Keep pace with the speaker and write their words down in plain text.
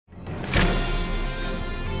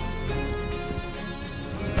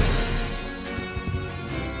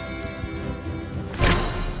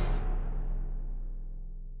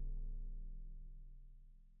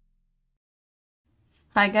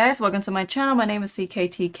Hi guys, welcome to my channel. My name is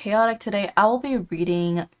CKT Chaotic. Today I will be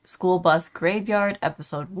reading School Bus Graveyard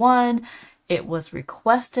episode 1. It was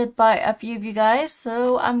requested by a few of you guys,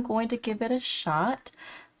 so I'm going to give it a shot.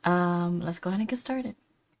 Let's go ahead and get started.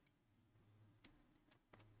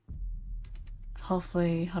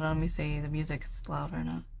 Hopefully, hold on, let me see the music is loud or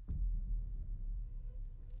not.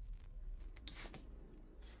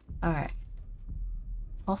 Alright.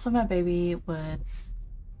 Hopefully my baby would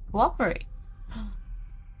cooperate.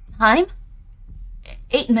 Time?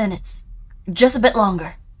 8 minutes. Just a bit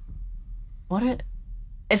longer.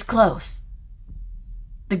 It's close.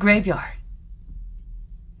 The graveyard.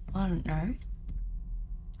 What on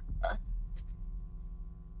earth?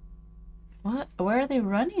 What? Where are they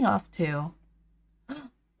running off to?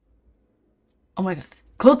 Oh my god.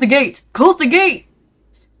 Close the gate! Close the gate!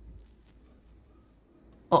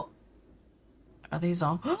 Oh. Are they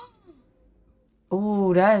zombies?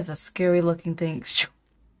 Oh, that is a scary looking thing.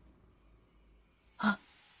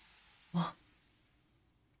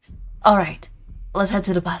 Alright, let's head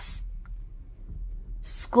to the bus.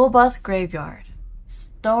 School Bus Graveyard.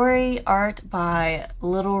 Story art by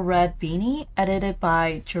Little Red Beanie, edited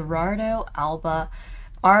by Gerardo Alba,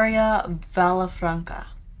 Aria Villafranca.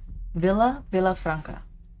 Villafranca.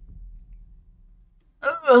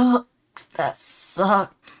 Ugh, that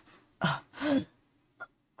sucked.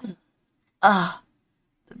 The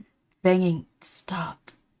banging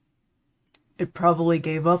stopped. It probably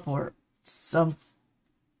gave up or something.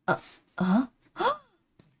 Oh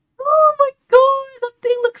my god, that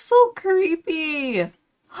thing looks so creepy.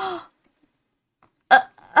 How?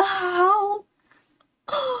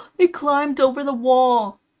 It climbed over the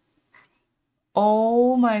wall.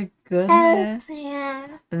 Oh my goodness.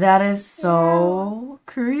 That is so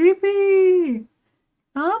creepy.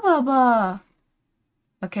 Ah, Baba.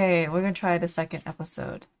 Okay, we're gonna try the second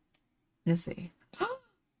episode. Let's see.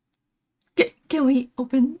 Can we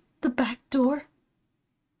open the back door?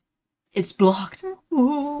 It's blocked.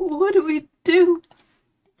 What do we do?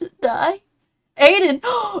 To die? Aiden!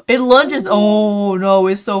 It lunges. Oh no,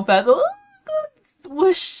 it's so fast. Oh god,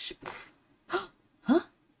 swish. Huh?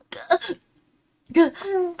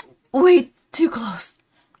 Wait, too close.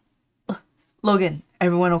 Logan,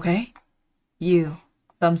 everyone okay? You.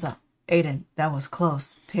 Thumbs up. Aiden, that was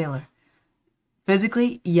close. Taylor.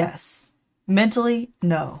 Physically, yes. Mentally,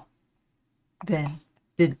 no. Ben,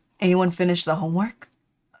 did anyone finish the homework?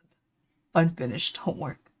 Unfinished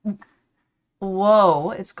homework. Whoa,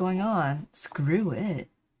 what is going on? Screw it.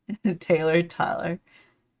 Tyler.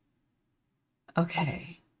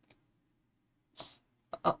 Okay.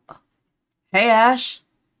 Hey, Ash.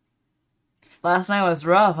 Last night was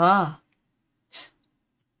rough, huh?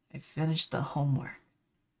 I finished the homework.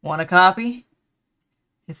 Want a copy?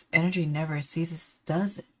 His energy never ceases,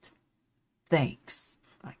 does it? Thanks.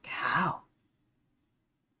 Like how?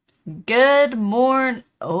 Good morning.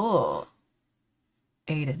 Oh.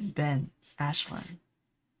 Aiden, Ben, Ashlyn.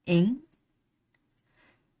 Ing?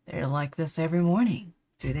 They're like this every morning.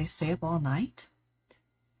 Do they stay up all night?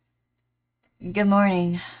 Good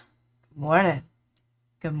morning. Good morning.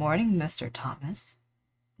 Good morning, Mr. Thomas.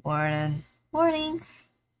 Morning. Morning.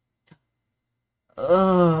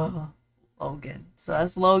 Oh, Logan. So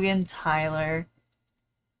that's Logan, Tyler.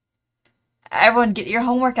 Everyone get your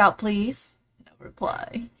homework out, please. No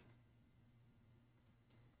reply.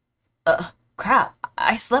 Crap.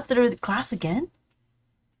 I slept through the class again?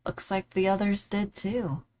 Looks like the others did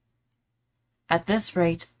too. At this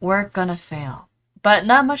rate, we're gonna fail. But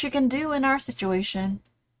not much you can do in our situation.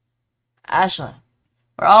 Ashlyn,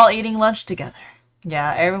 we're all eating lunch together.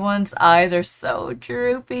 Yeah, everyone's eyes are so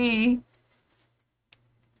droopy.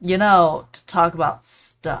 You know, to talk about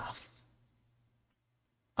stuff.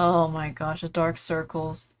 Oh my gosh, the dark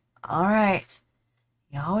circles. Alright.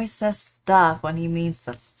 He always says stuff when he means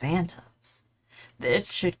the phantoms.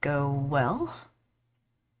 This should go well.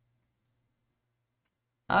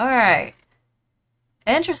 Alright.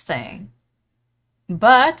 Interesting.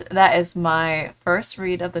 But that is my first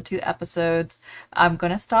read of the 2 episodes. I'm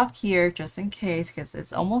gonna stop here just in case because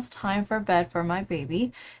it's almost time for bed for my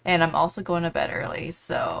baby. And I'm also going to bed early,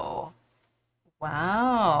 so...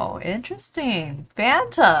 Wow, interesting.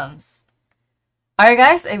 Phantoms. Alright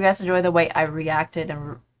guys, if you guys enjoyed the way I reacted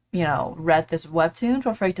and, read this webtoon,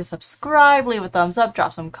 feel free to subscribe, leave a thumbs up,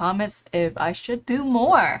 drop some comments if I should do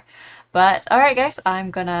more. But alright guys,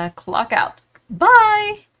 I'm gonna clock out.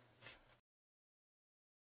 Bye!